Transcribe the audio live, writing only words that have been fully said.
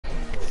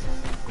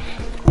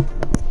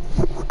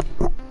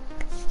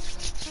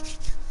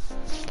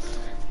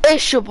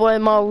It's your boy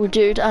Marvel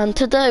Dude, and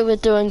today we're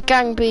doing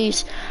Gang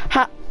Beast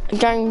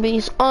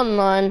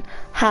Online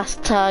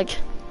hashtag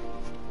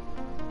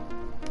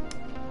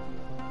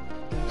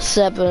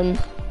 7.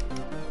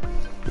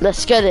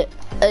 Let's get it.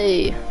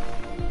 Hey,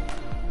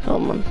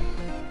 come on,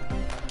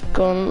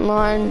 go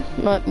online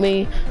like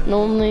we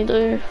normally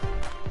do.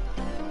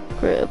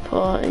 Create a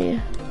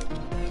party.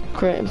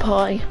 Creating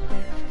party.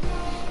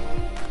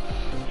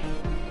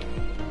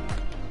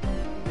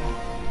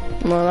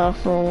 No,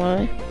 that's the wrong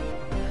way.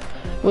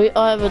 We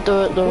either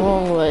do it the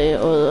wrong way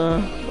or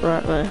the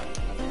right way.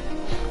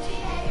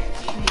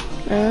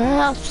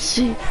 Let's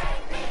see.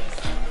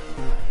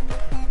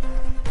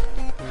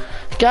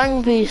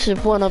 Gang Beast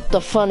is one of the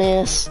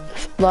funniest,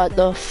 like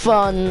the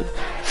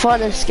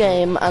funnest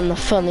game and the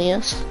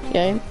funniest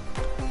game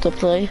to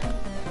play.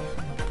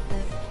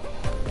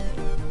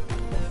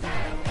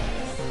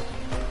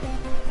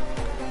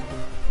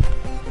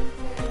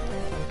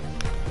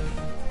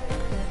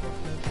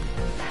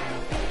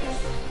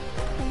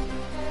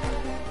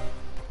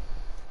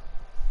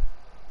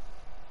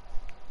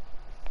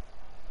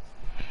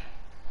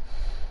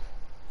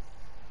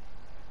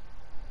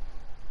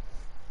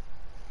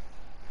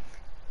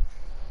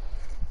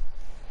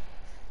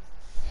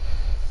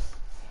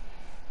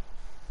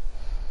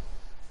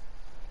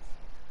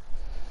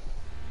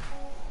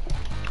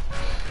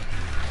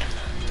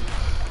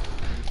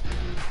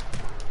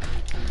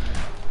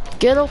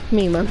 Get off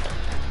me, man.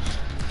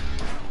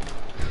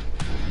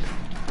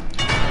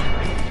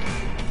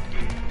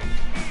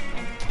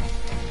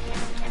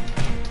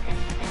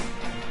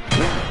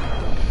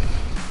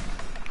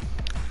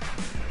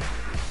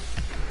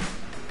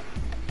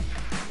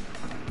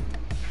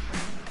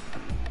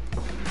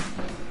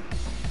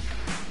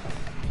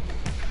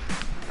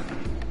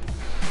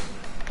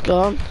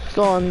 Go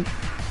on,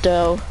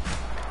 Dell.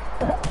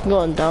 Go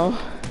on, Dell.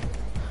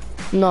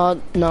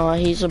 No,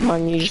 he's a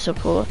Man U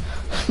support.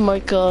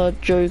 Smoker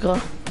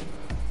Joker.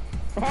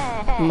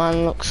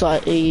 Man looks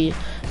like he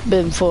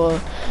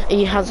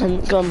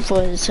hasn't gone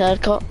for his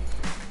haircut.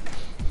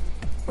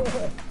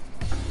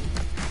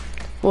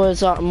 Or is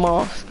that a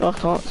mask? I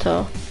can't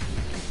tell.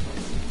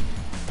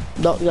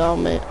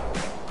 Lockdown, mate.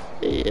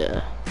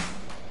 Yeah.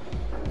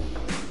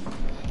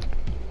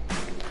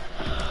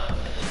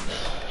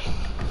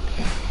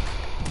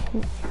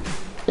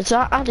 Is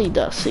that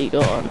Adidas he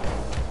got on?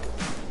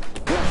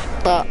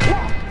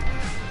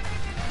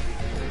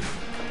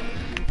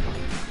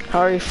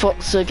 Harry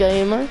Foxer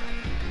Gamer?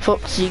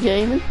 Foxy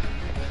Gaming?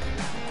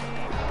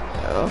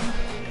 Oh.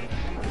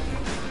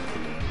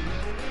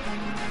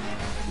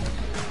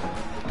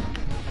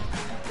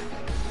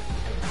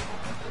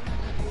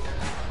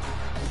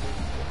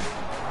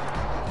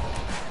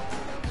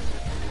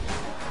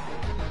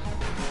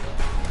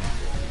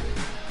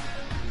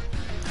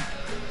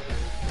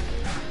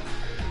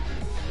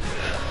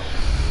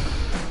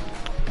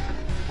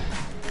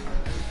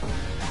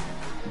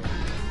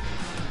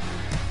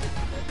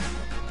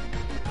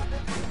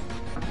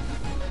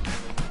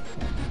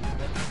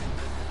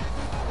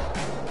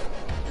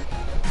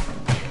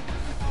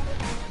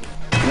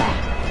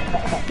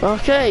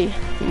 Okay,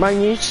 my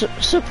new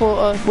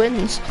supporter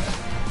wins.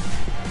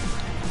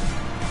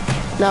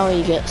 Now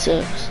he gets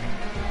it.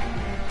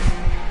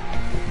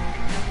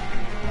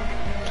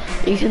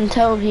 You can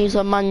tell he's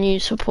a Man U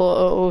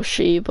supporter or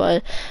she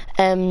by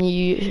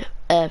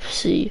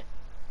MUFC.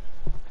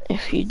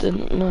 If you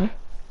didn't know.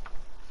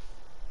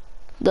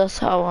 That's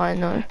how I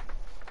know.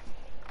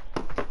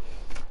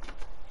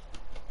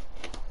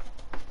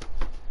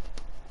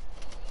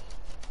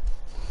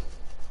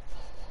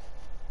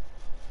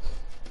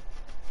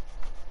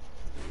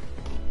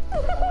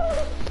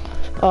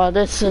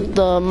 This is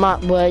the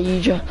map where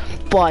you just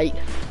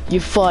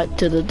you fight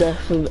to the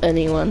death with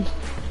anyone.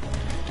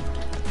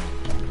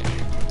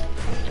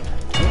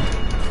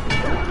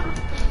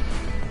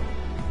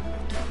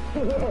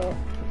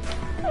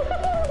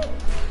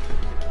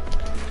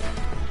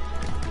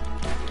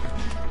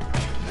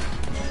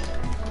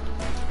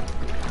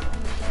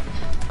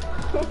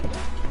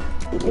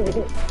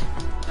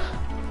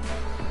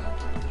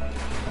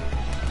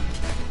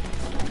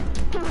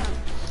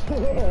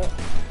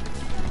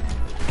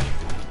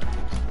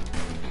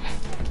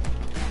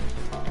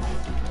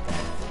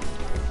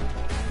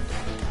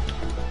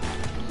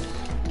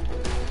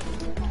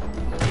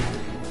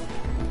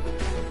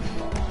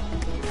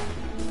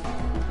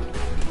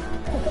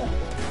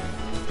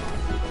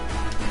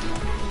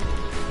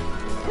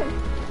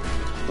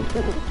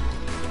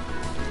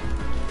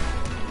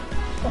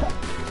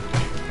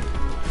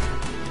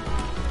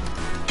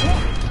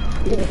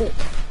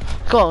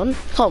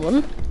 Come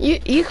on,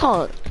 you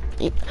can't.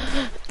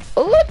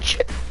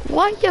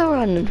 Why you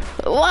running?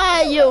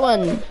 Why you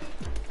running?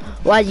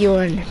 Why you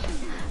running?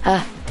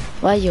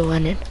 Why you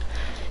running?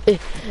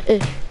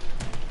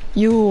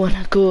 You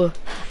wanna go?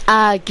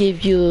 I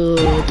give you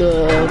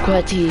the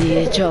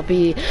quality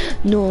choppy.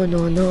 No,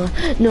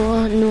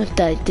 not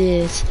like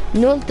this.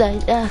 Not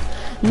like that.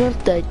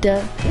 Not like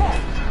that.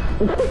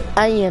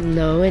 I am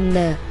the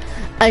winner.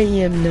 I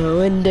am the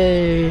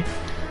winner.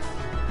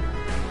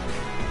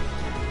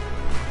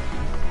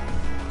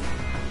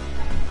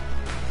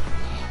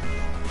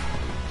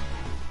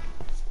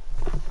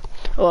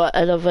 or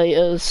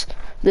elevators.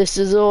 This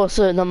is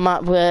also the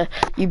map where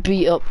you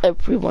beat up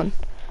everyone.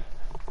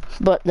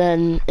 But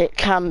then it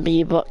can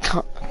be, but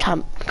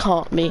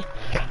can't be.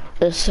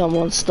 If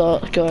someone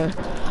starts going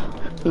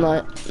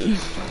like.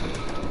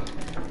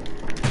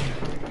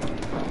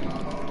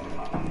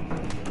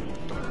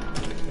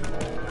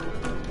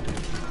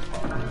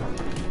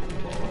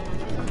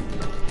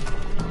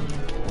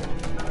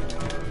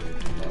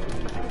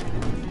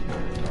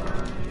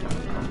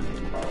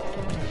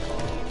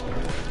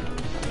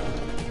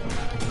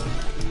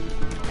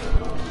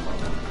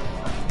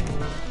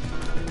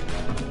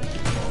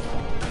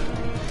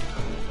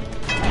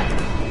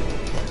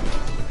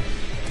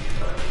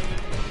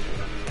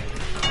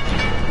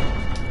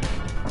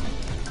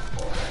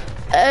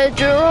 Hey,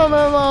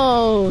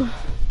 Geronimo!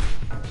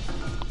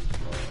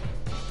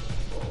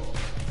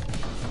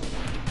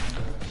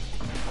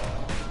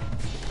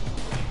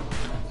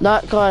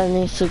 That guy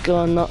needs to go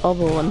on the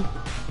other one.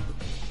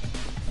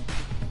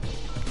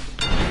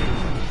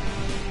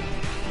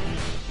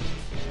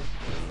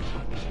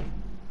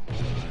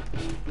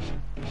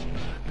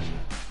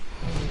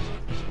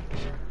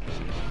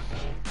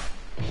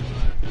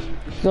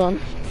 Go on.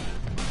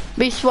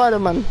 Be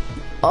Spider-Man.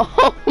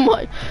 Oh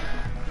my.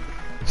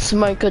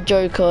 Smoker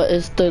Joker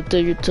is the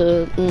dude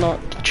to not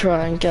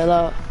try and get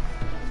out.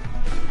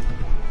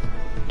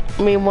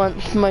 We want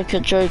Smoker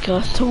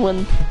Joker to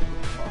win.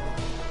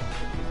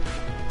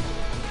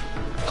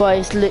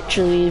 Guys,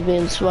 literally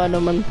being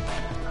Spider-Man.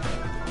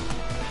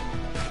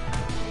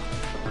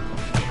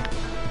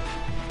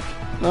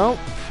 No,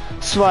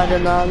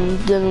 Spider-Man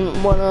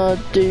didn't wanna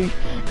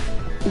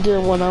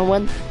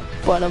win.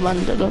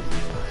 Spider-Man didn't.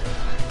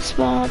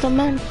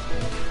 Spider-Man.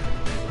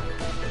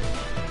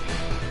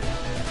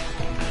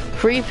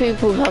 3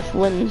 people have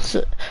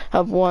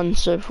won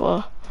so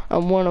far,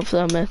 and one of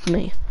them is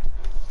me.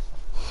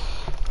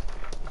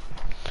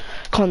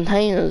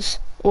 Containers,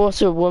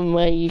 also one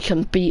where you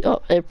can beat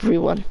up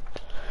everyone.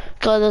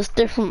 Cause there's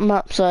different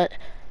maps, like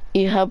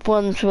you have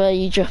ones where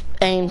you just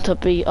aim to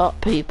beat up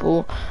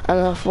people, and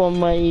there's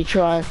one where you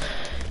try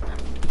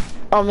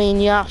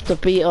and, you have to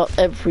beat up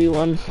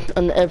everyone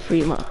and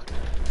every map.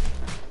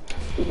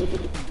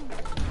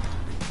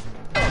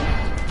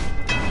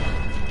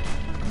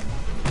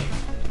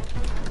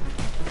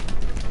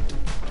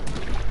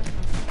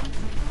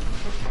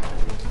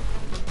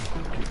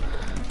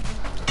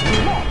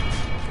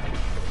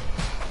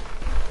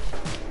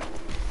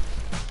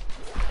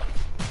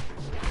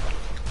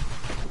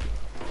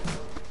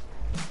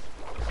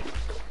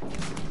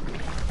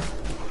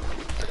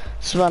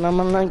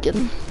 Spider-Man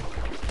again.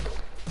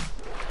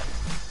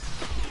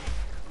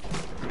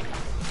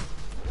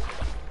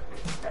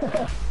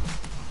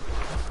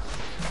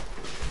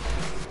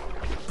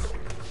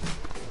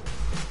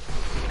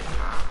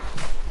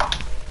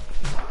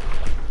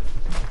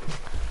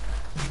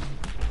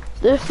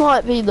 This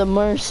might be the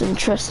most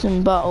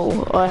interesting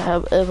battle I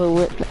have ever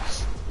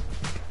witnessed.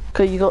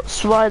 Cause you got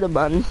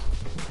Spider-Man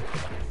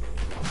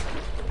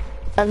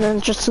and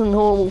then just a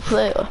normal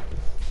player.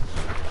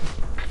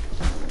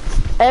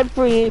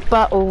 Every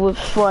battle with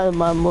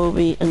Spider-Man will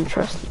be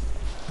interesting.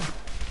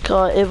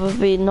 Cause it would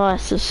be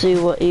nice to see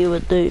what he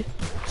would do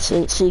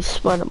since he's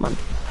Spider-Man.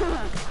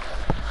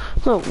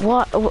 Look,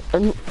 what?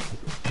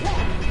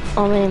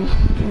 I mean,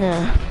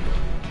 yeah.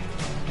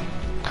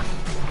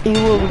 He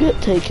will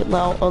get taken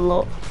out a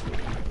lot.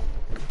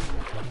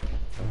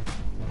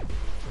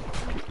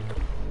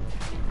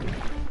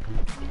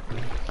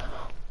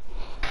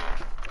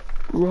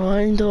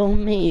 Grind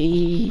on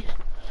me.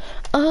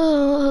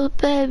 Oh,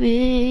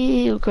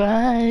 baby, you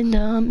grind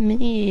on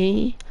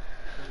me.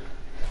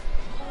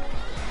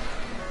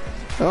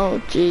 Oh,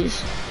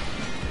 jeez.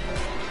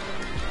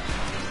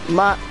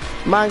 Man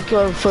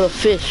going for the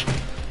fish.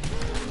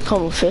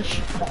 Come on,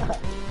 fish.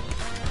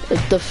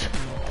 Is the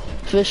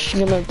fish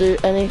gonna do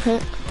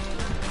anything?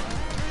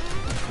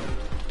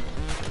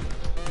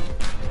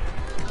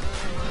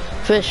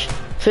 Fish.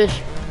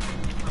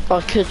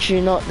 I kid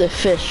you not, the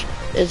fish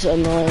is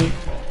annoying.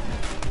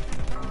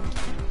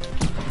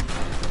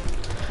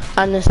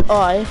 And this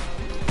eye.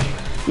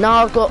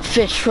 Now I've got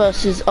fish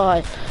versus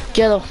eye.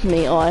 Get off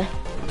me, eye.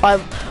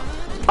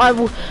 I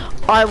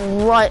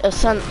will write a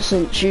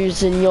sentence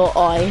using your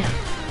eye.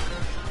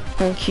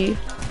 Thank you.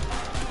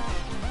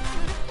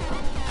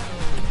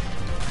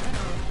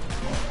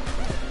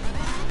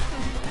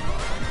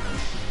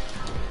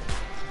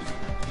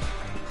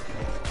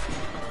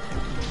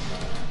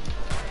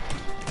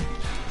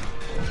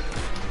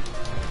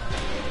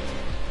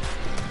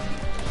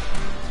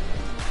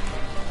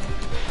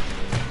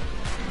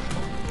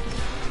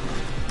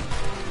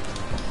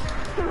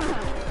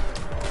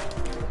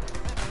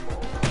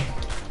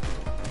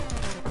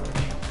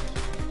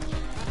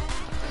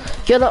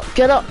 Get up,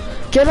 get up,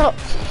 get up!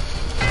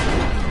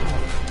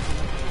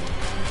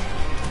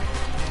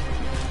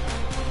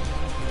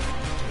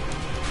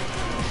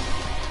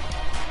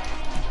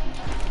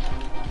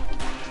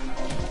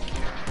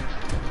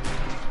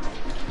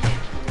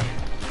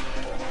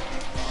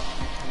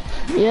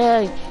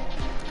 Yeah.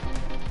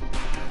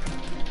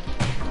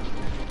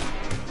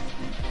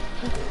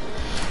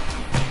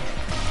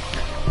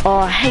 Oh,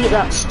 I hate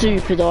that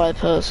stupid eye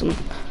person.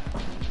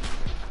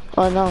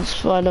 Oh, now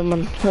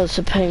Spider-Man versus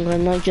a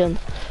penguin again.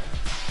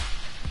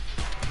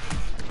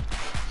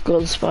 Go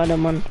on,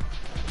 Spider-Man.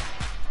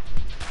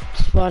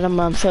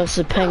 Spider-Man versus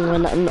a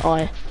penguin and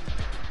eye.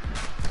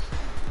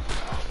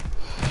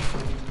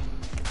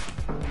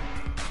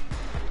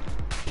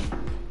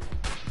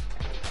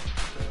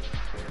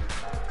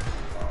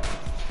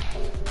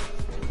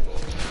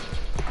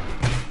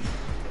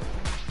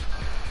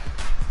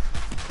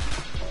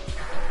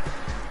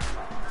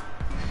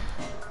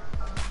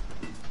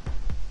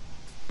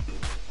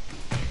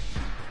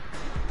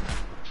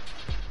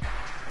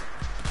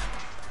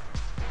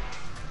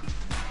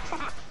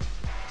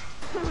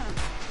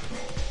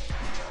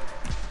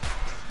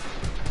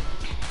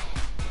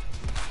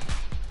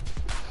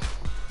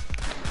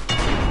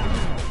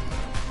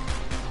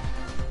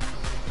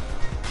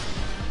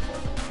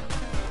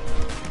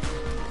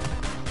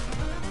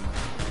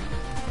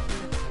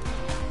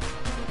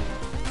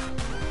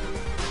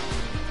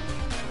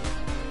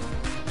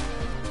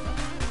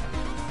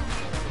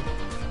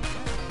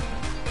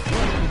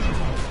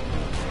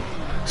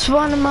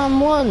 Spider-Man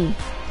won!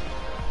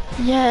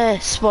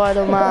 Yes,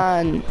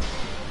 Spider-Man!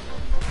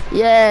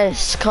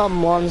 Yes,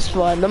 come on,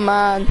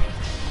 Spider-Man!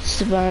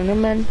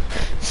 Spider-Man,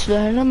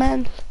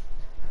 Spider-Man!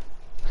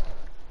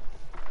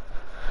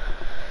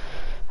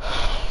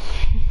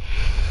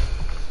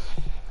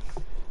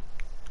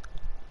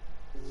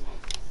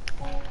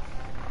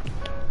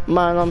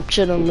 Man, I'm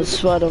chilling with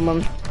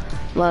Spider-Man.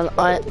 Man,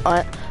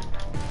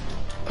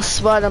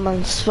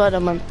 Spider-Man,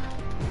 Spider-Man.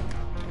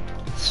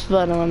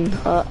 Spider-Man,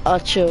 I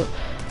chill.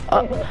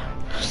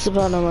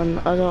 Spider-Man,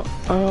 I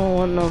don't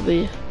want no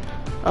beef.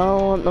 I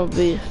don't want no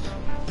beef.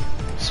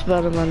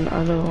 Spider-Man,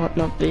 I don't want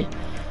no beef.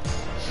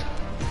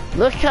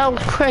 Look how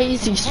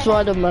crazy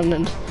Spider-Man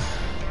is.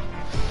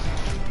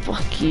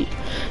 Fuck you.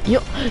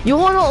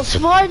 You're not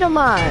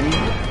Spider-Man.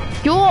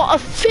 You're a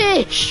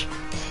fish.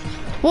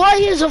 Why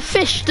is a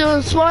fish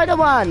doing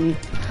Spider-Man?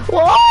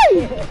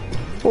 Why?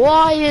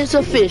 Why is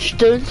a fish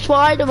doing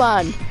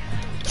Spider-Man?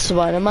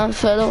 Spider-Man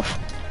fell off.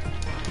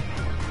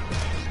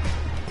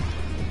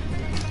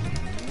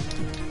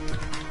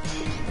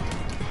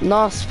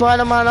 No,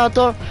 Spider-Man, I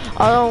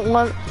don't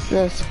want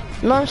this.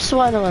 No,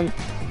 Spider-Man.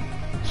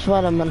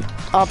 Spider-Man,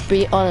 I'll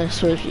be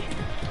honest with you.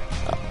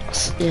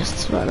 Yes,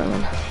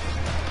 Spider-Man.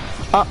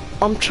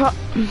 I'm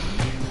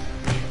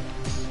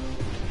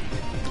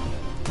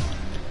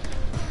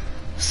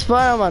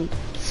Spider-Man.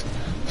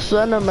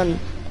 Spider-Man.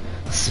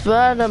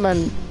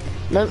 Spider-Man.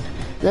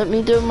 Let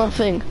me do my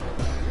thing.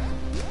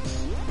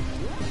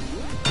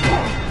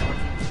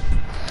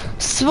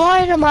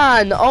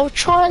 Spider-Man, I'm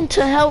trying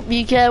to help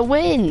you get a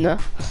win.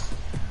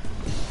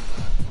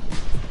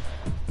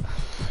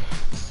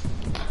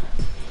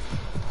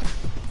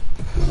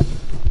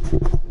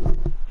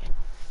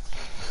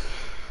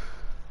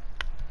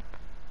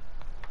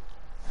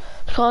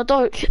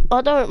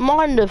 I don't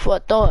mind if I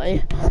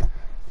die,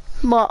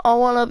 but I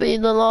want to be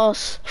the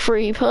last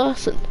free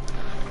person.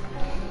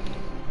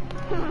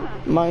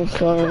 Mine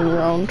going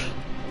around.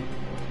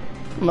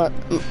 But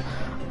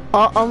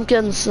I'm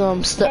getting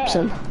some steps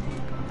in.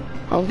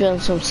 I'm getting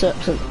some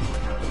steps in.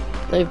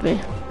 Leave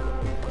me.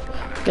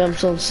 Getting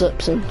some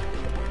steps in.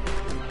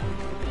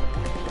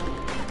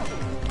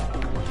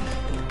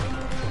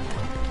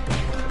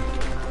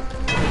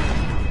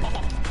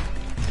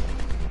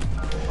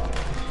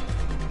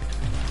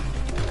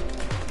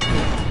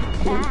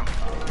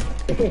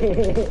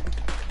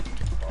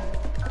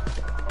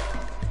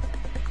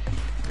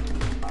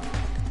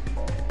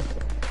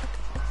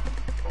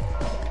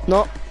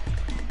 No.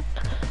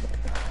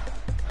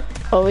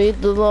 Are we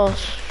the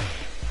last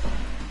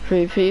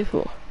three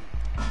people?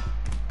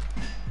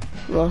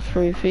 Last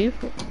three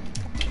people.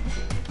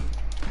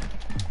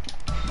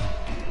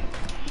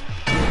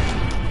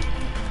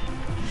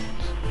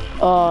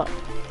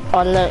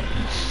 I let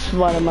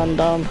Spider-Man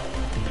down.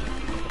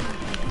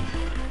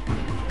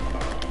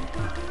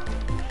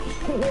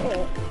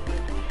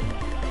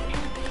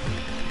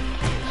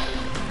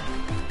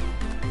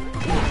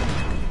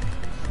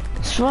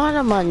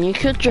 Spider-Man, you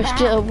could just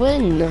get a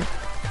win the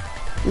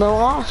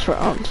last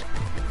round.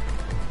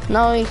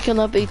 Now you're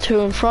gonna be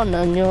two in front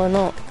and you're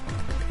not.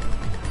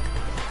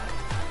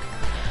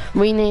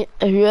 We need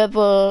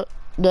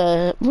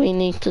we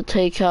need to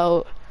take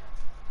out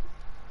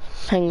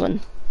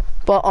Penguin.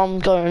 But I'm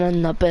going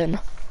in the bin.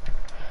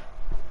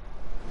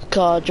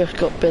 Car just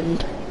got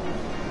binned.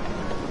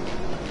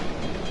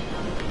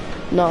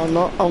 No,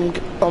 not.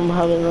 I'm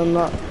having a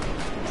nut.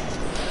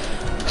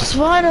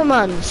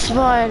 Spider-Man,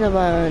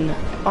 Spider-Man.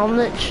 I'm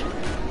literally.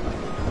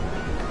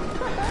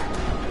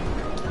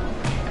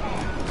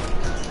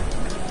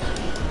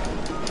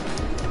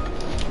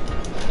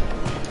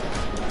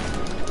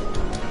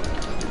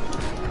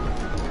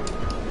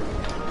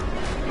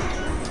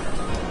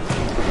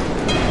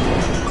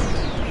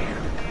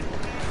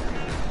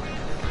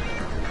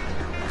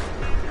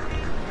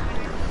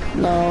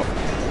 No.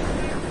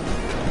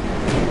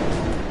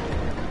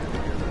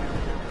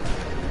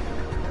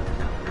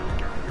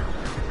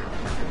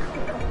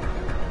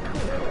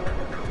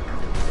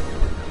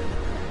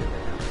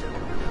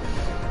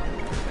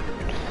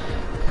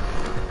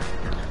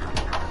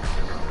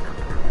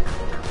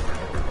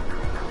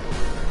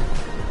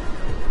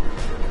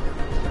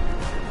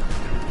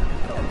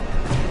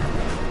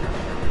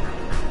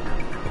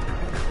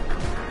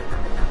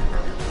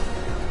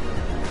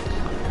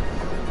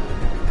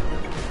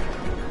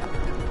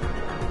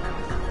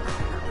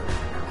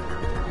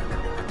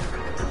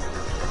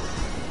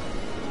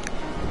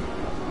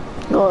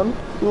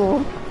 Well,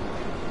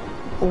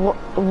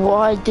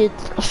 why did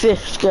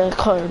Fish get a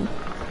cone?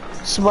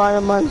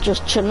 Spider-Man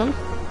just chilling,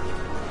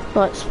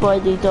 like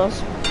Spidey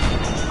does.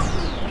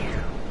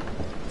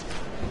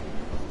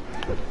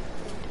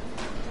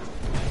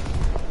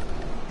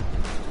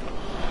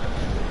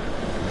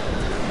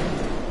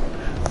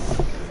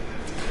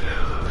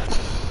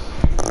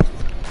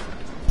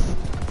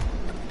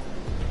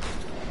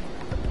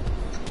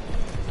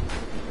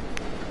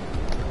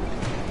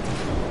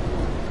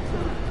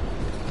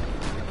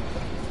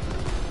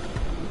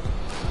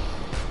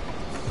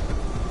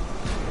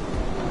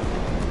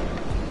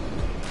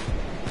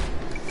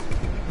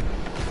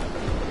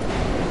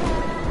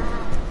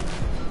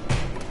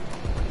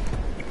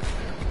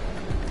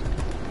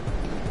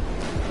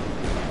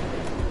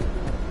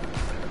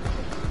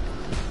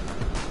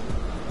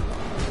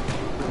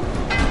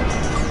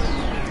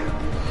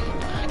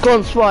 Go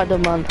on,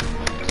 Spider-Man.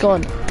 Go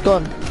on, go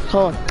on, go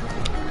on.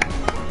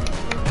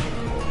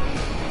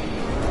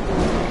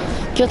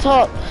 Get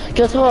up,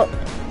 get up.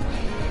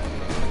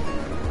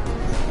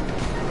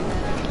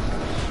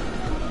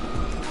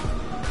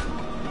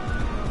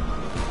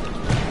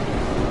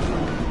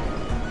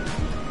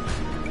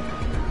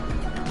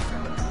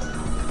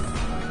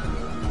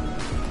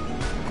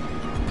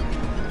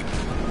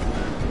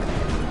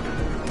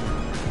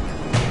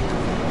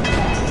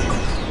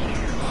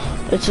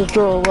 It's a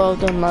draw, well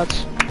done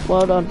lads.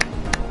 Well done.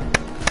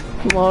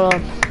 Well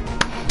done.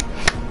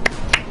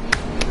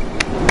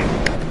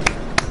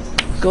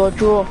 Good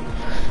draw.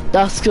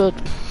 That's good.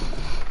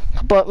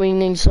 But we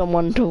need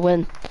someone to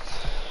win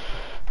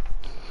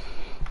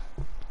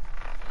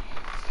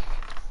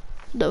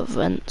the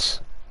events.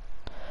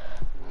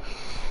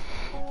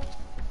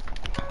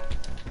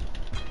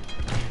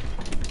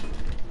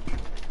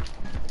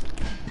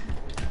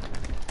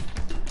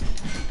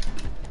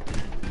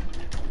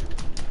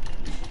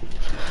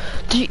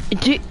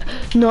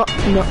 No.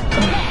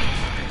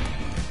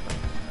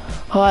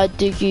 Hi,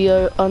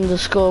 Digio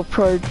underscore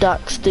pro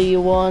Dax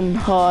D1.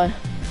 Hi.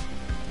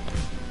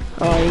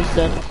 Oh, he's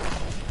dead.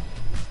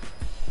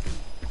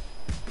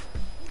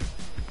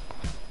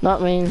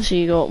 That means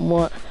you got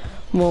one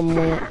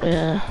more,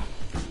 yeah.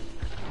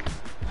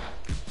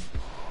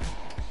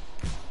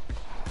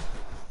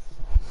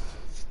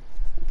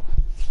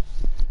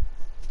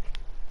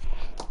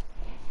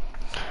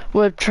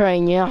 With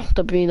train, you have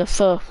to be the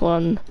first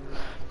one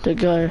to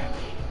go.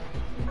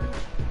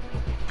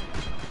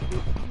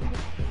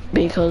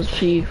 Because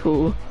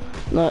people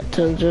like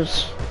to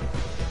just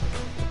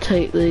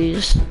take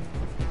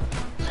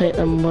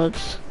them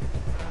woods,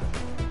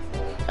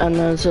 and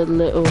there's a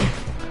little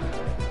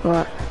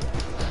like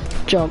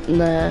jump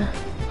there,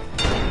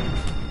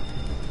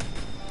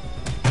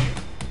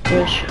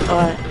 which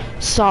I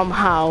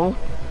somehow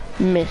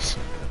miss.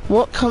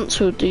 What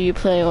console do you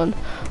play on?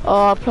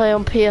 Oh, I play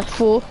on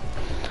PS4,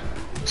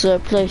 so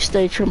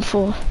PlayStation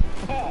 4.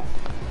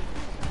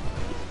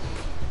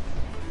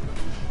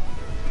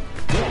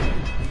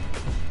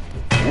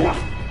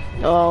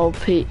 Oh,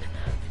 Pete,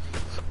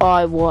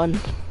 I won.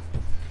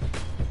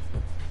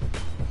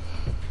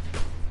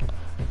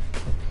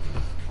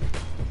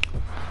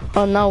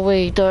 Oh, now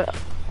we don't.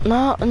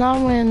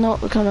 Now we're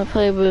not gonna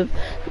play with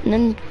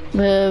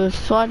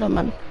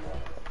Spider-Man.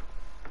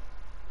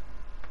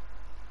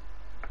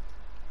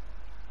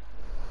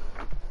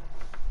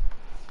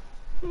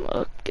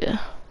 Okay.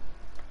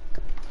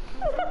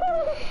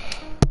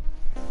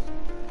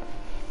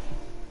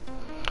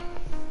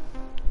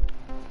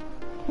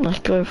 Let's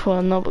go for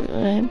another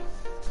game.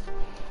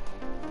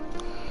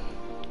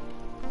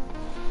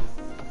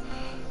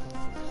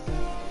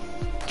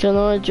 Can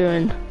I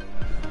join?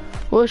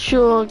 What's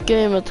your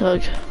gamer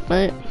tag,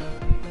 mate?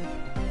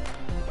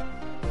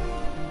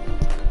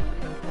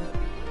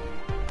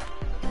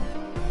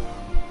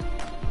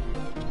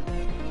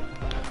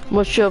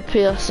 What's your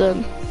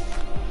PSN?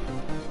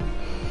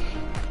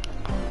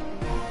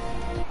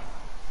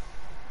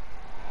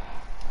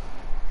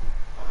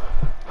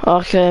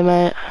 Okay,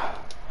 mate.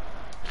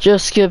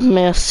 Just give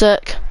me a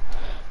sec.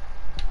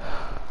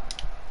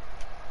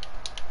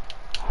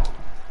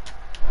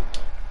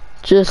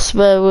 Just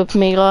bear with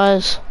me,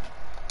 guys.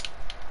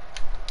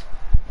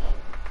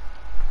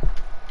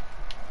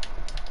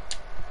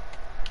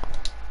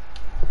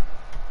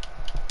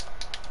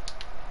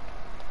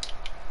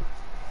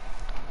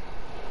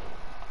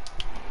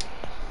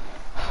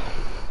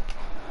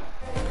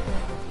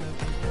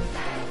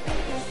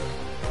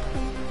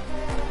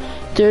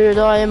 Dude,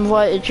 I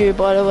invited you,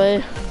 by the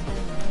way.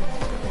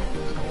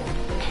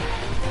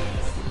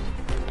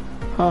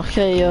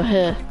 Okay, you're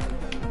here.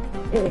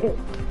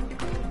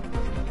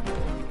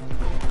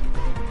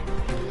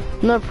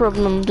 No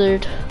problem,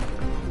 dude.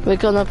 We're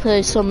gonna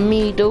play some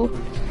Meadle.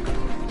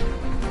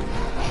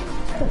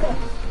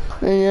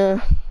 Yeah.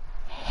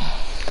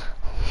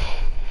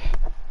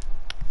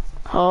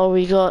 Oh,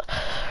 we got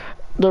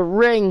the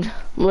ring,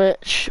 where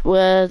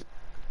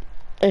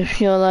if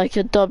you're like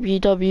a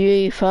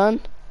WWE fan,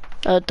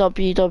 a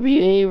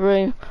WWE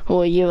ring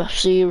or a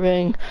UFC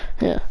ring,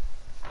 yeah.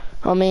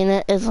 I mean,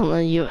 it isn't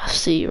a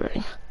UFC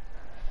ring.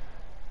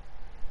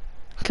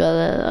 Got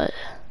it, like,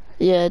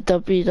 yeah,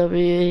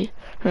 WWE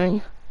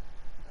ring.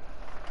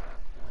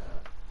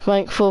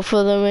 Thankful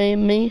for the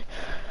me.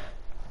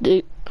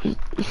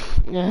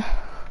 Yeah.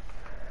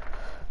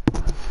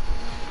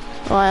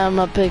 I am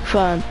a big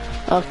fan.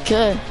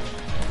 Okay.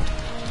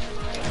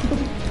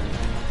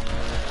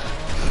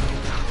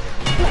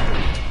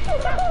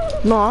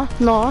 No,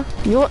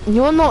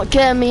 you're not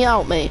getting me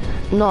out, mate.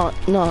 No,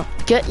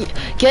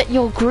 get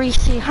your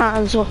greasy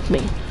hands off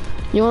me.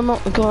 You're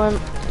not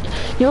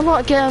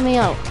getting me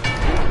out.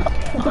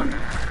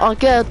 I'll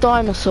get a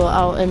dinosaur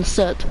out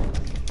instead.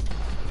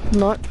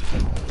 No.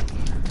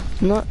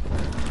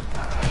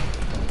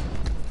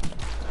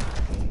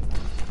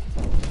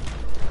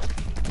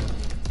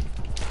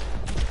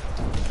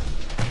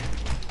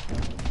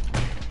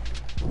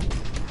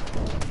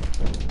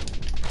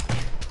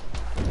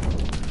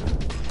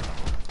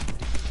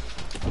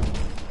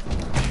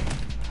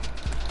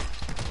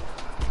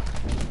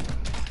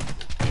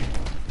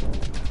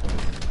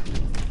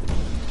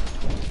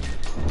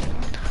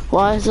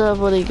 Why is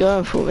everybody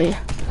going for me?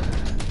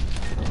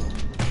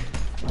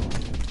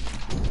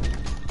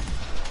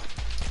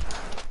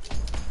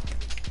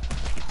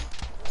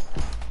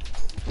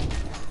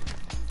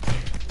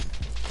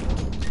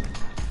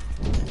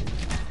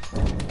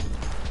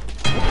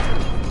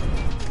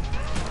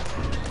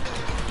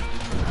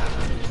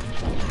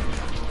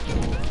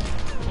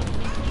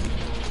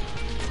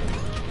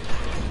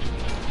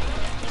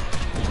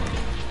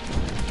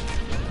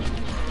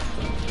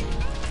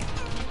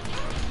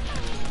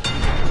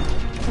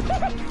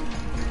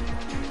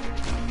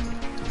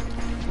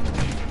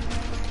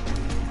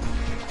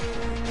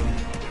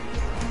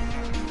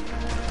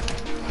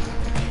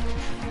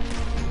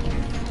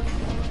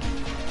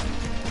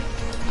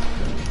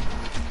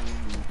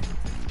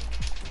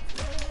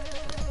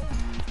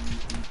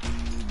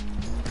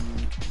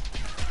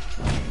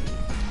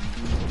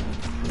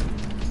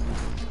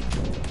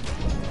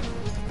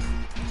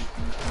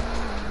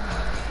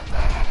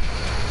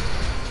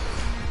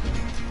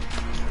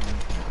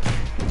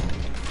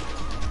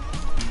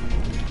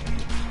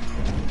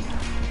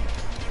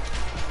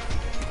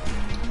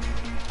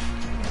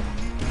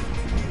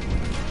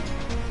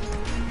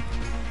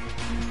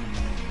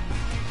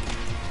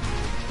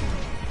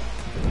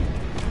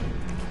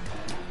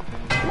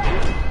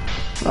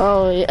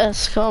 Oh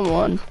yes, come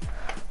on.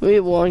 We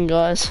won,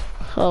 guys.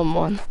 Come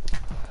on.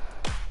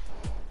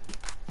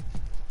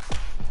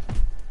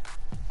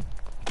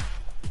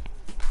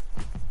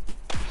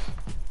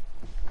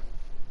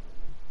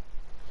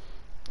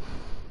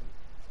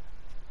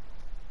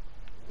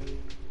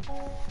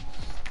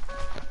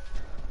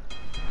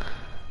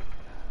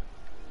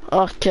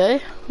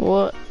 Okay,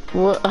 what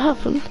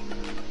happened?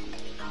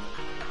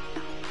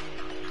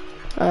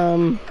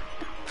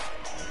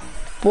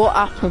 What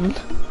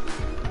happened?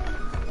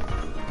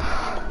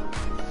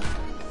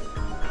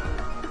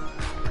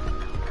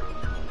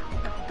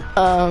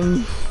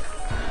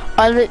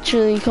 I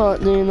literally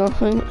can't do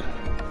nothing.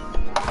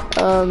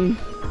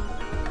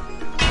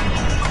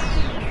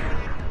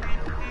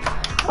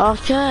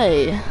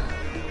 Okay.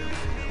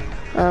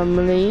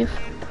 Leave.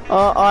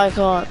 Oh, I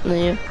can't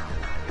leave.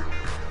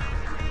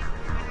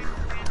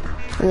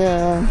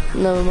 Yeah,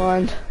 never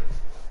mind.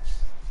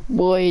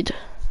 Void.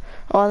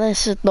 Oh,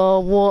 this is the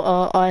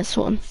water ice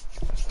one.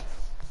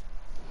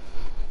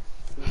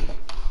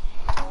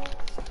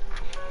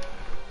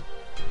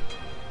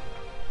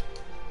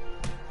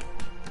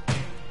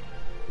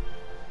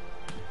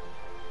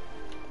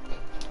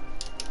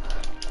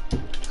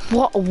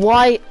 What?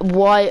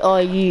 Why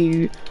are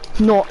you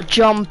not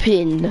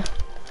jumping?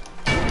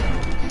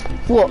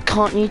 What?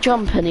 Can't you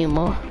jump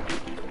anymore?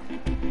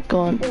 Go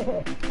on.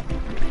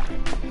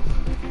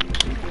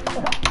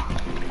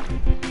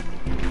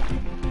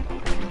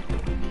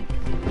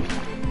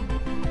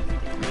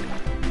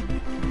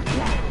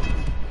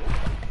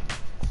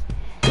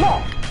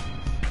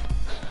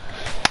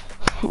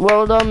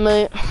 Well done,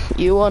 mate.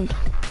 You won.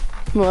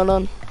 Well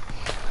done.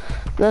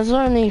 There's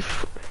only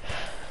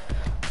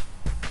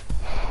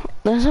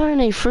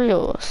 3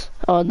 of us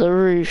on the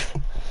roof.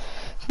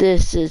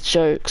 This is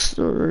jokes,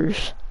 the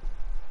roof.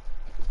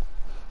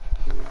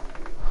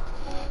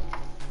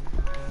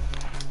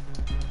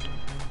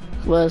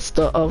 Where's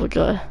the other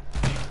guy?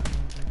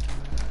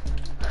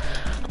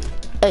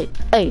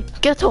 Hey,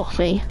 get off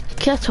me.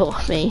 Get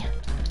off me.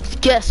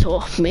 Get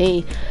off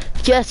me.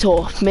 Get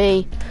off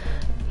me.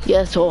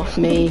 Get off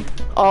me.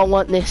 I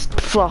want this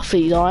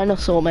fluffy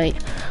dinosaur, mate.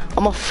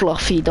 I'm a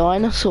fluffy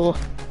dinosaur.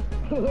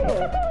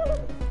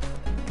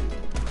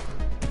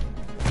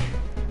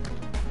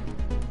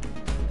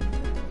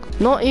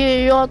 Not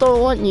you, I don't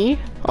want you.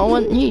 I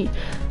want you.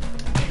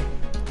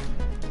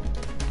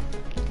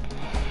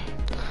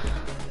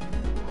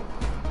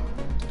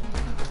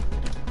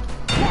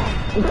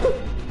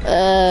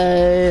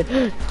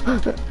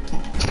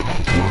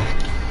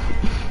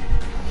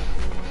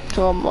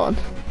 Come on.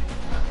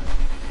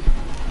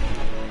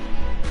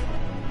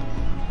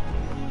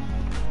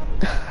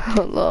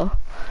 Hello.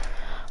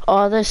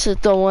 Oh, this is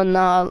the one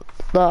that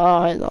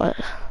I like.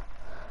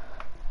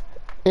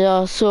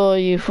 Yeah, I saw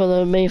you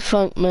follow me,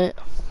 thank mate.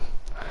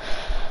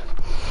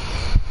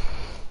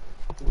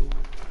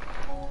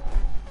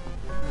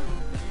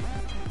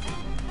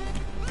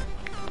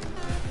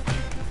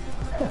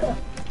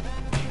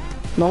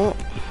 No.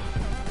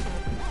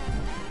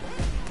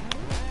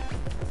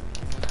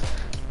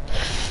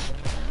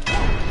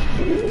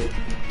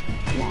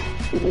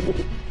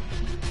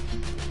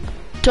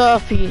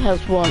 Durfee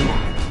has won.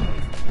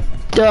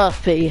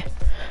 Durfee.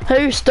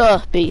 Who's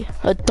Durfee?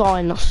 A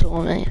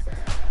dinosaur, mate.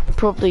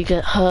 Probably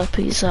get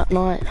herpes that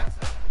night.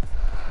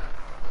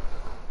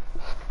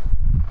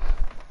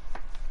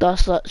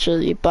 That's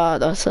actually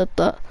bad, I said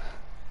that.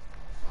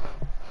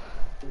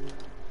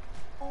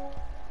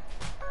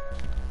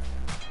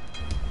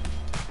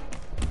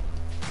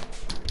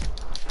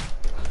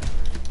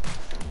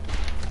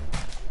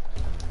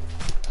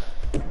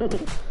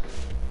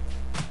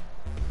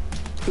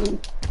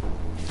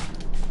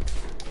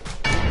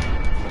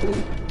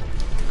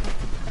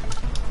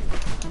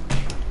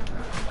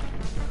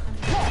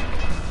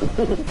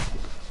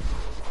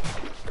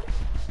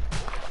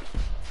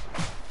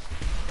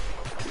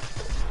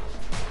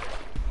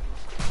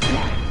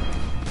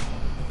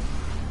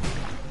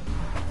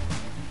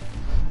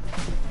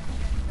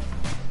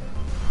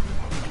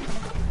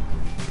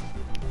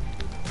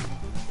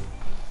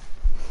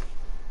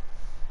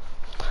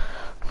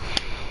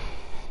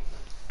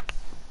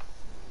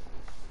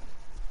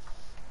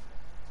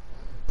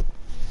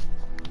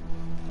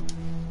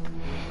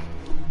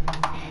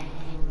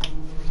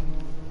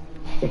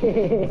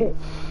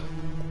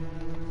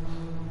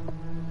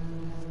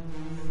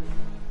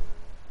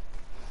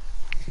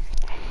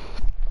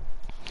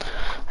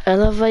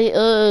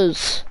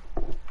 Elevators.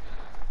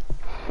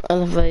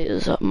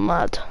 Elevators are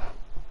mad.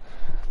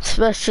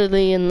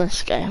 Especially in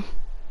this game.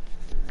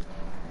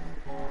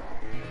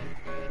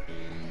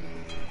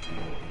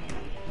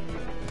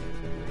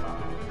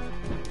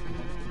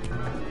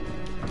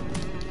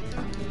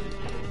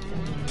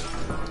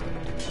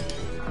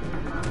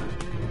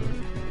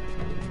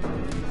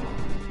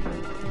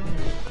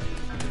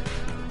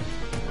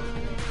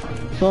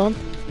 Come on.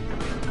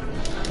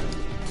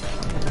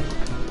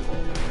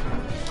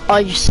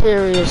 Are you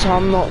serious?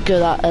 I'm not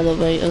good at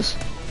elevators,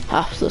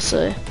 have to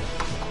say.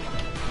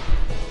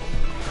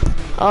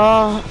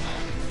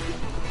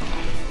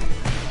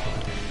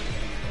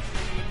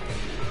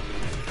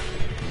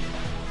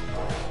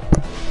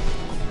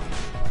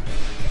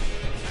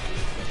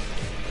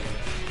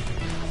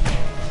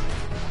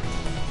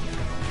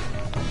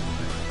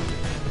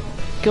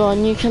 Go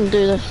on, you can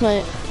do this,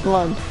 mate. Come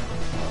on.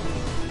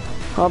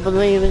 I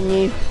believe in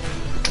you.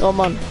 Come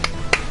on.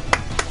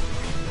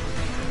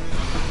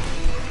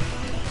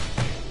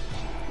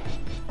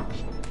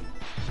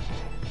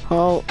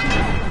 Oh,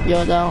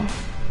 you're down.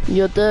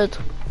 You're dead.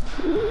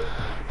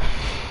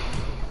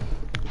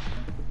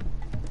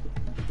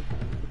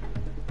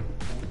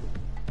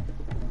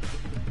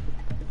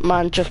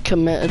 Man just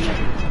committed.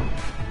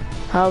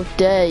 How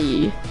dare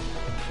you?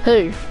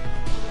 Who?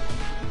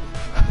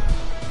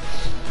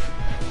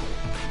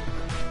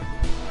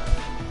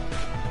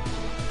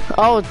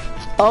 I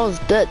was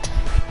dead.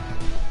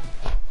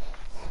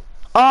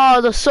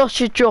 Oh, the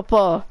sausage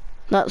dropper.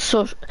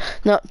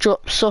 That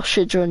dropped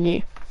sausage on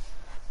you.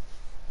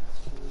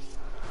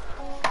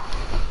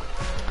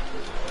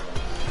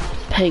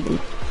 Pagan.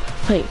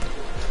 Wait.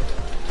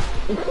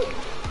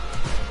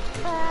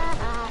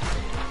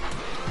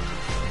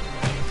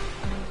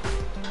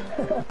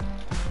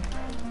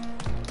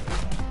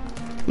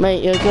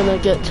 Mate, you're gonna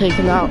get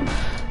taken out.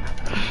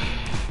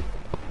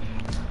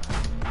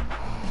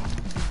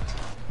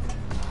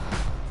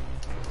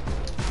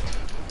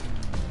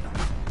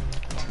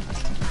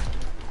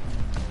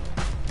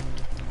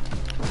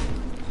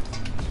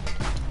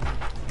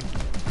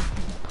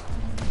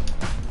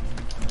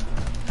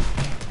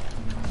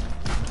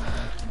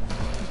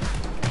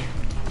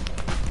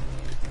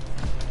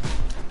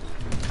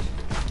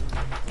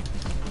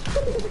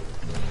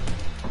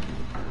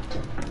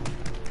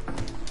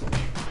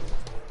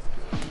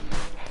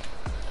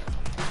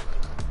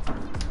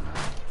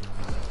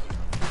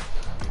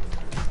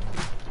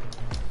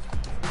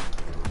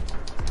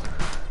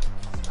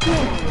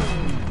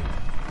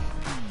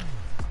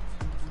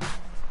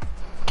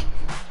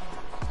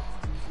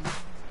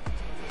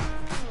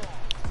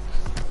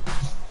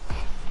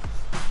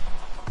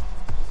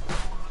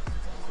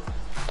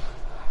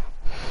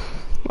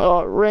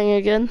 Oh, ring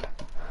again.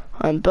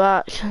 I'm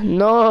back.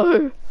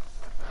 No.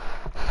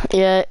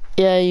 Yeah,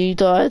 you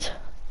died.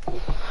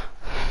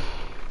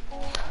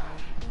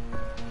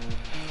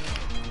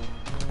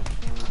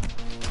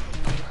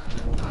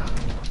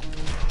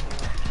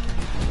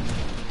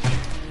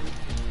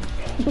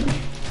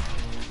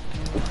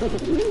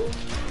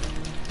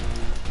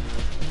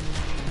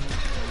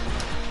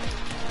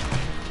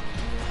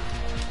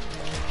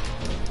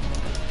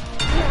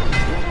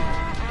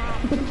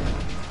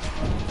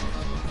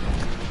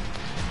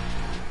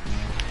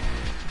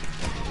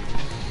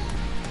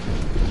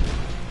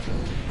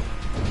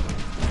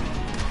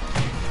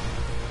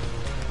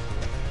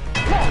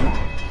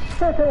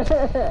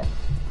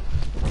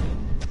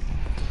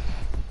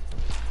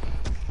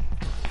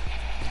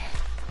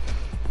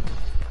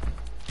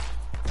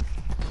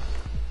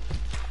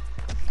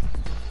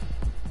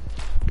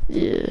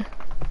 Yeah.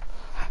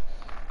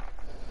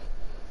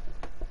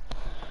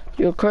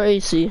 You're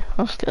crazy.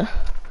 Okay.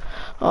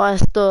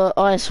 Ice the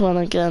ice one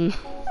again.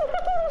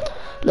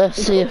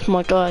 Let's see if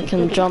my guy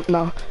can jump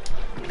now.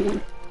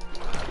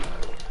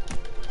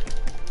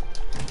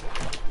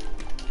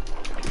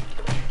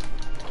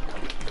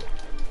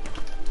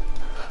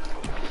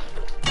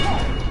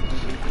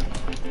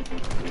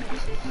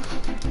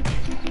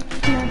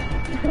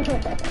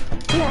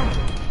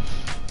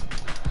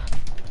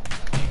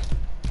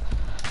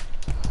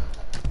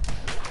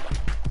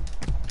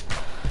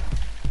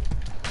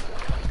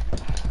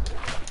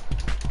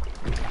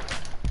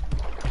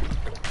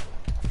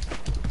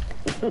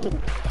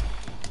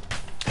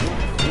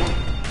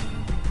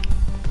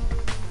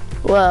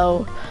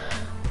 Well,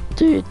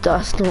 dude,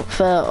 that's not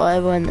fair. I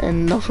went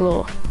in the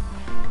floor.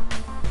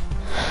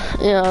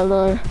 Yeah, I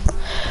know.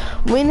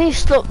 We need to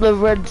stop the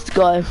red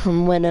guy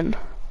from winning.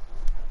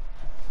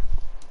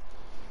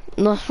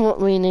 That's what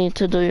we need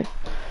to do.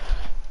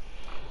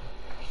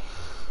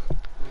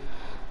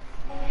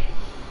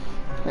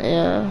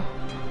 Yeah.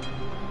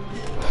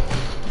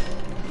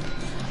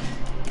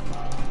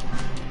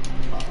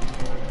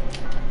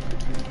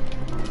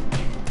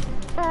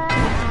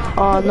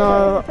 Oh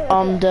no,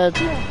 I'm dead.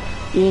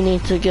 You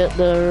need to get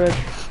the red.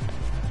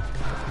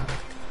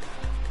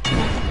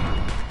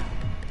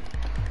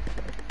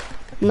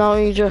 Now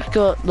you just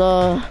got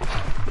the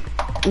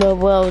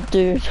well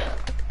dude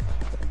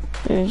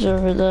who's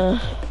over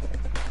there.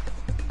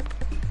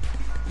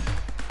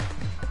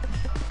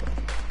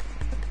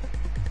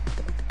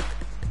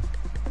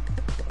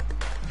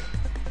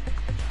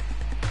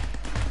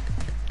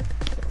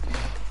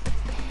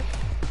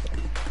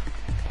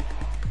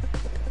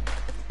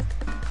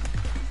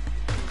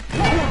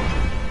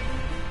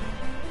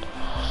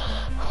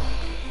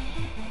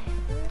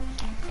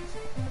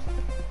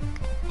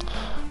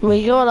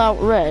 We got out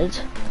red,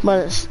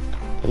 but it's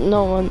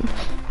no one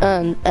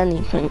earned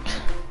anything.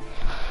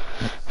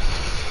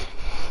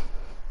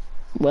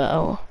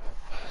 Well,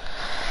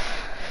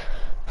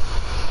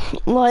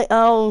 light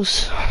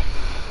owls,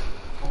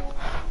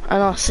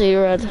 and I see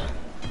red.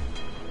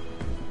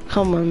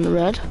 Come on,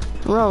 red.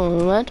 Come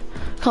on, red.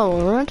 Come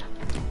on, red.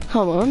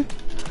 Come on.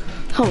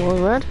 Come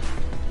on, red.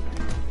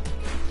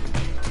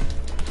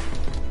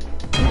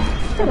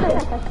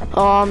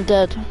 Oh, I'm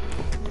dead.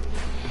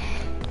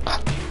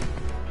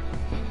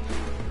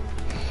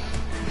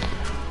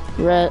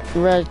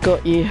 Red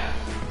got you.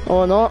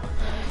 Or not.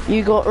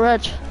 You got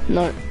red.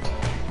 No.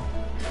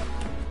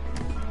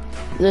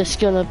 This is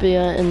gonna be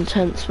an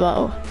intense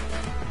battle.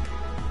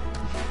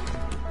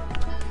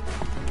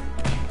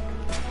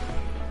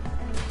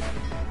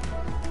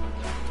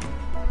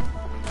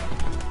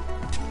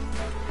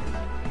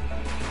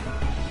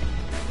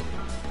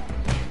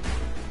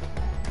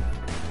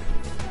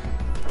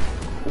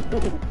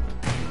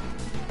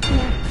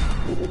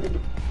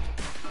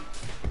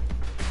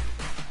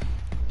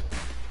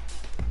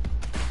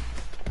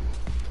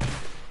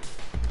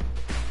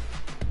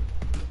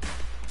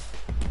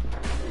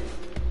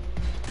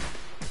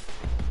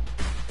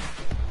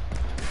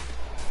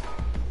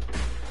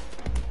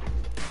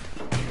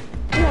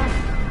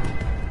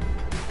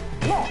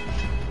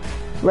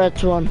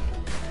 Red's one.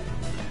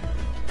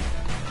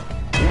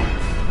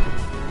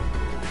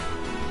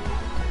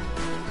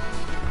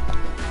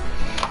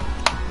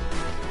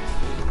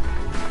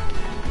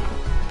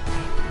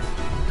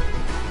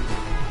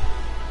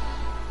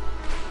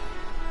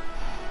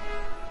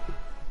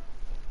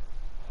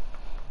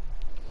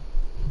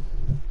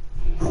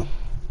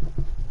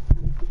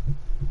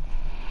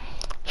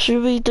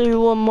 Should we do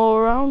one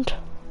more round?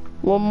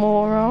 One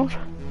more round?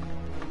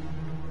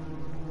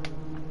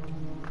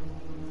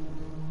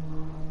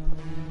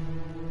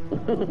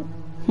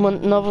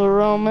 Want another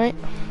round, mate?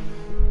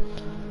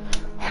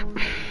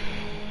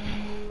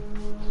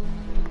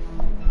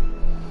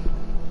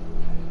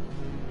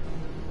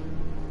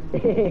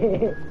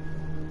 You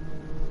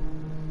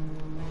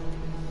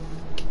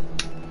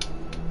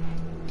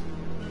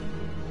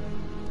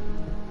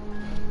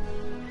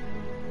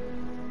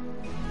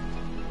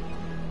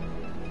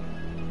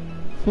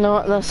know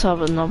what, let's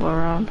have another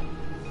round.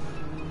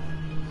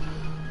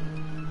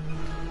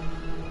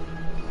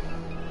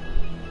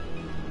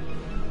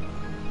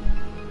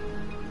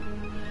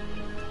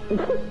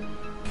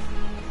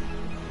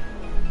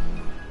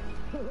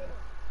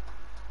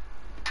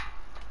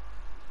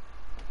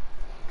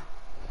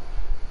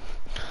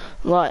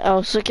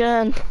 Lighthouse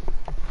again.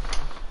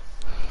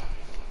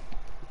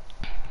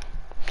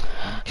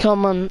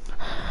 Come on.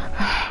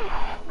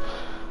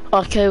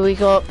 Okay, we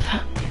got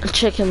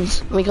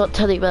chickens. We got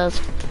teddy bears.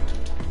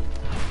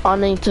 I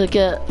need to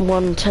get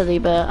one teddy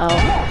bear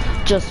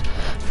out. Just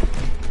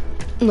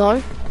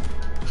no.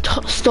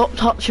 Stop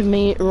touching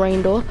me,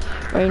 reindeer.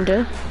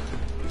 Reindeer.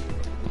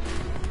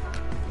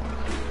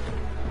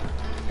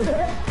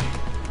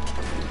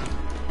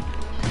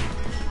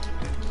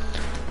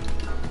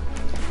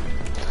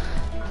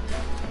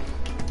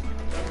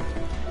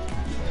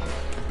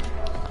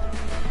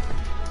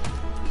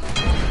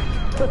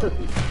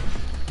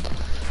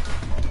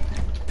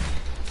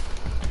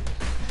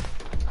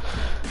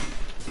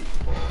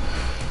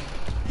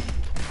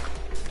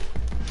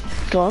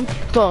 Go on,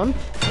 go on.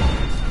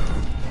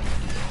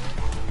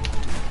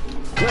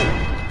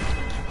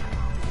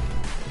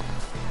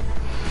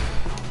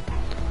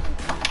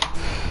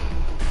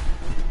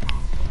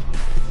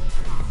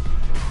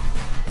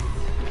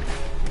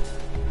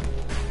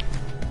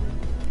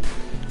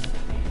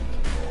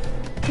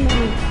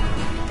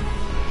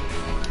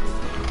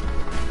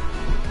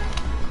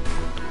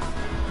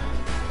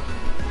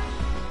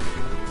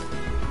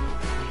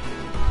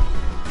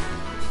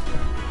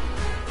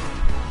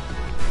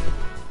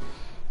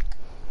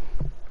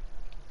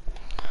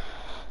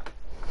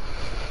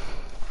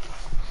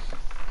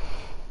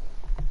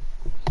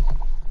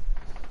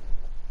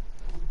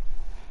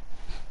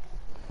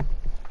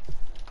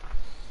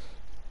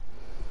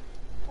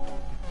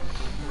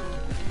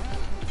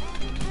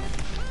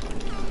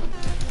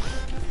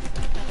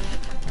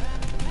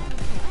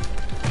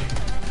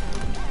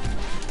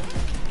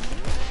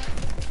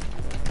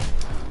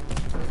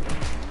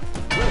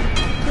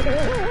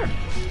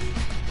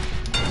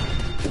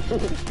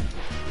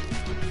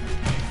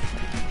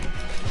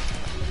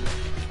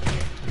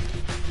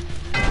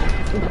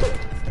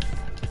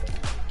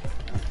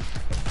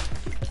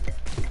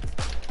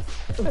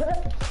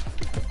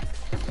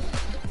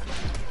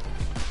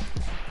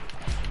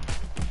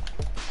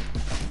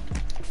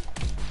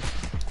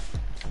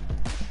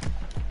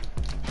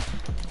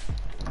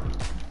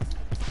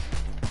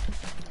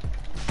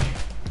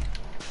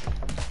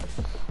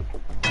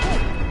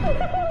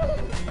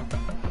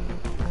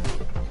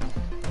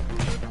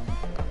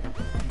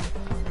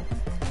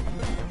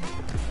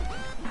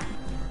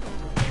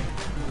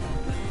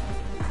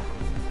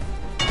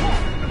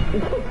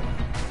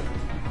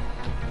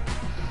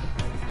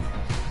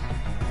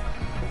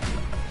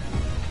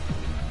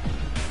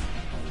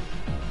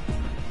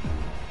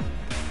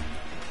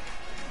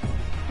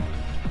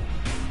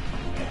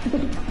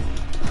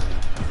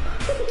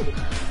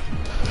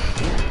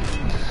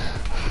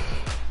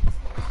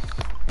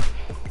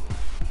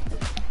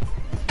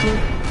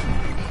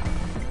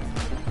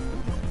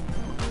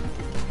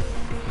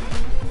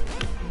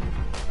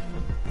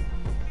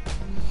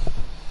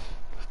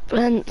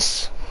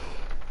 Vents.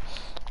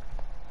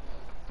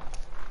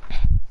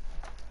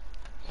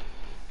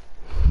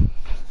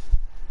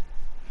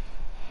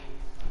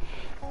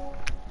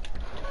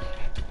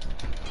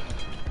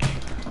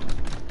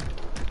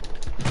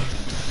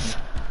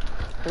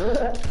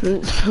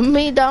 Put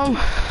me down.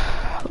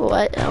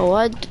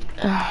 What?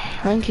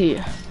 Thank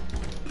you.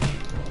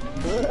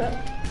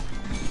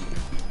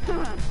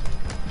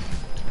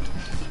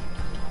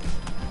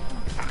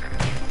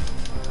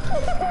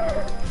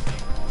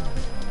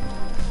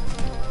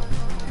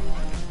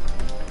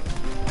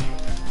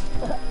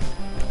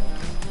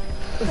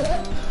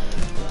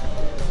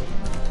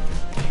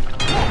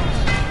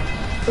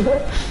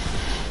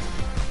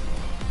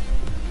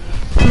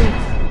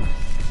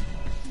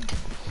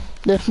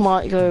 This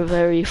might go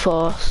very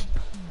fast.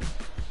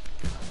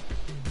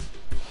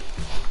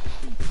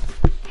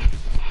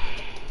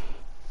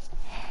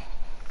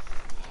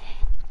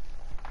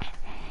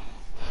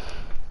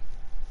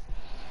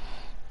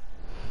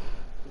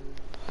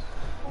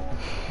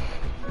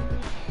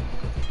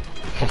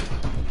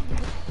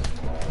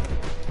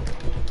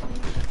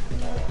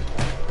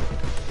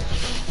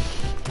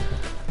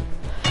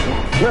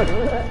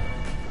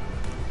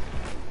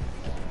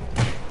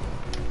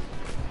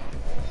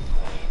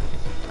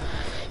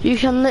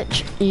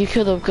 You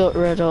could have got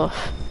rid of.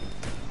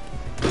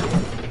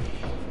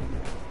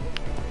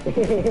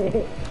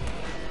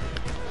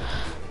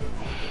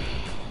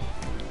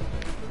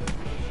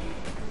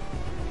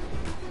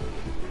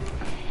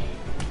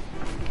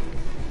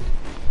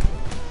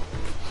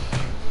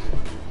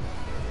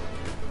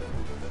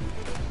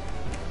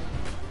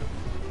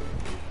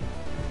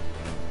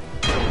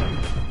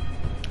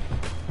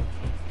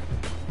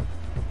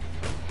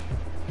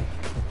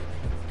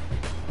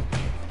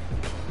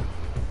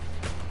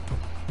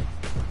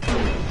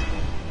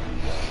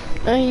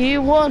 And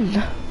you won.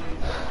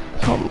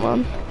 Come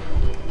on.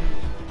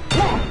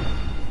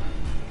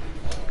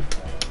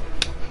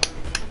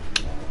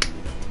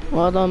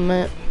 Well done,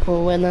 mate,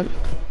 for winning.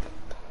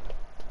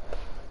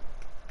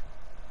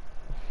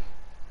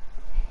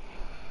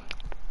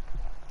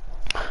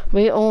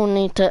 We all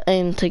need to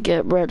aim to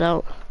get red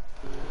out.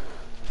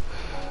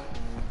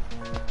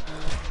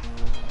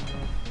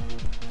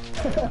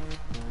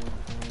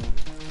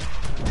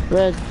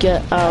 Red,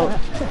 get out.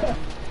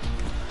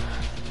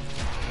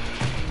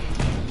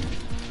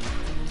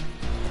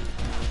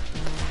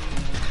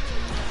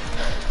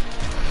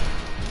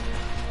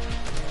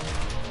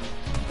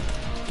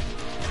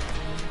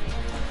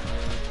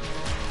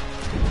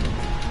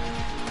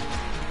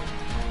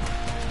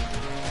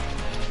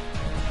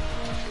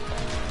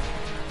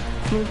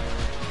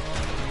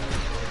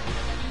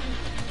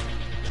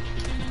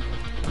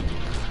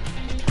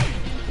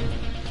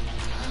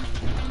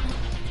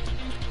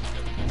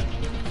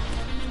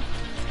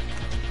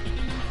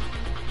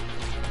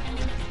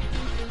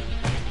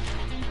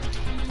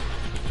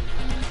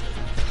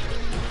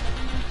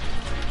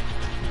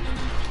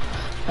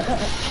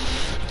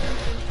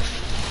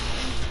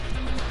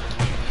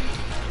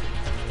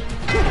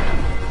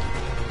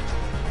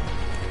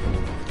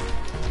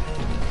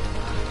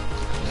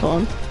 Come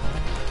on.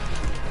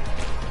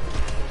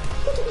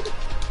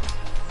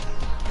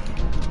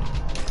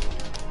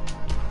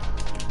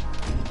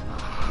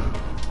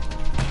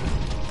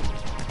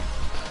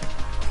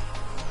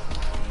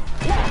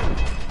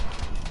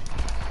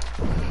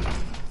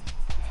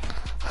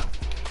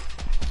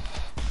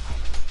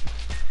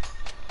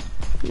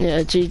 Yeah,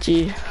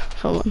 GG.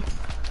 Come on.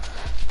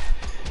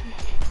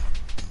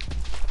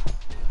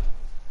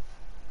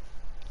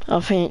 I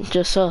think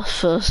just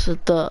us versus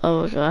the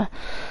other guy.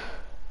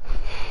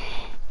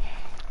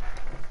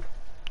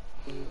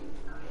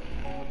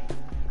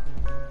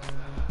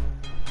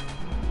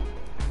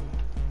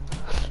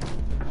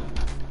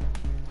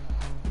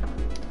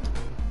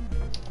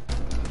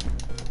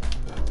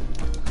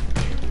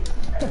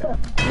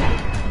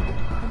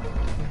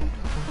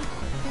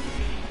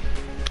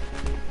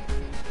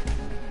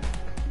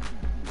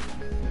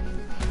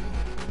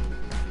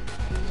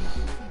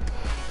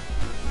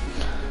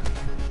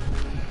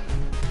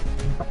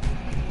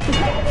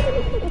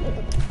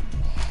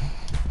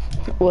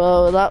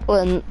 Well, that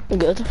went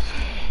good,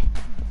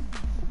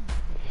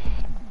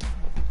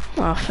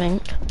 I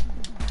think.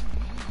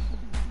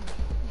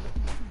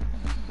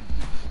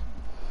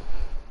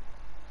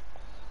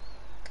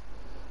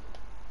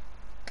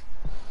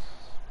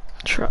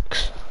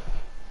 Trucks.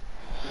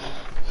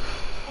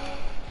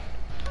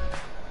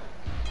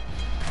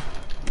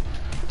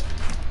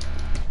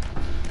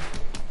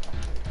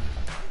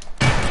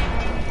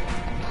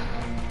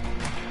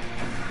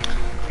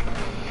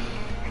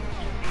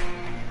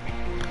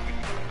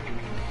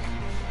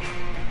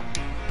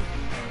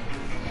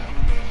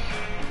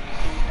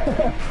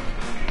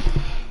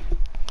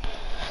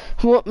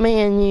 What me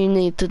and you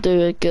need to do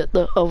is get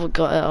the other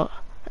guy out,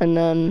 and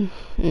then,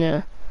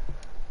 yeah,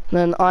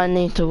 then I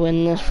need to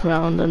win this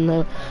round, and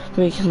then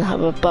we can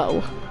have a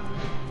battle.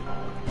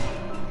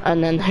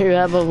 And then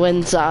whoever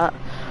wins that,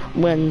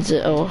 wins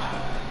it all.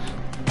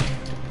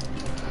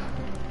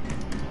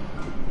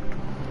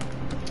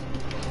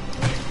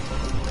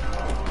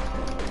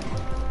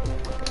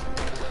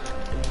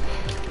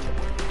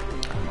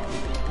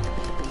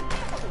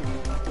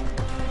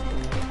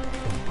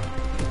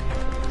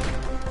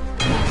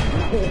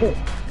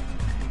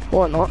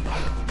 Or not.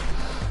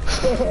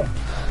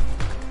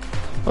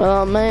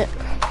 Well, mate,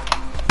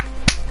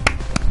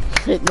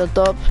 hit the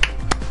top.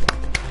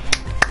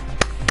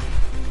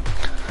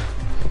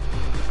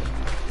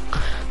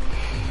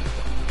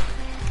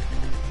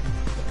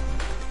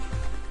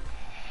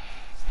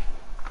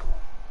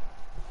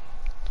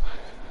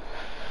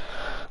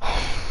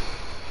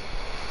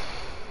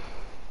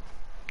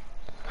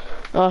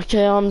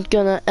 Okay, I'm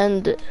gonna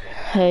end it.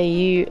 Hey,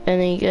 you,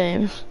 any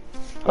games?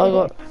 I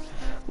got...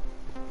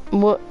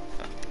 What?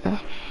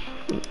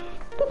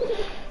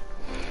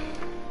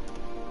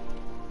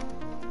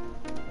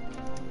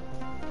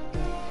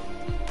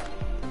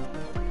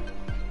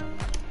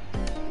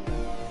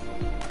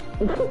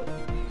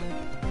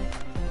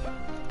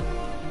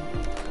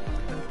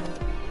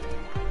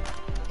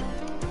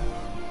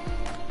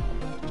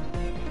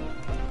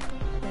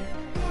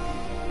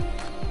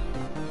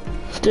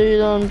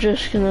 Dude, I'm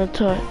just gonna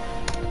type.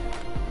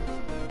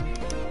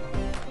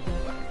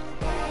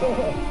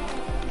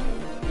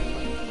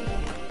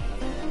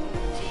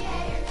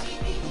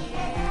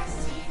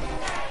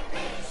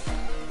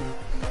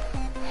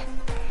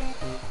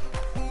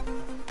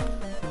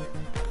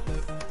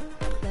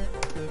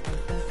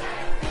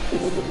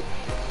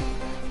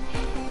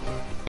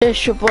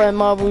 It's your boy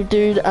Marble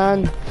Dude,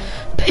 and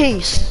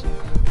peace.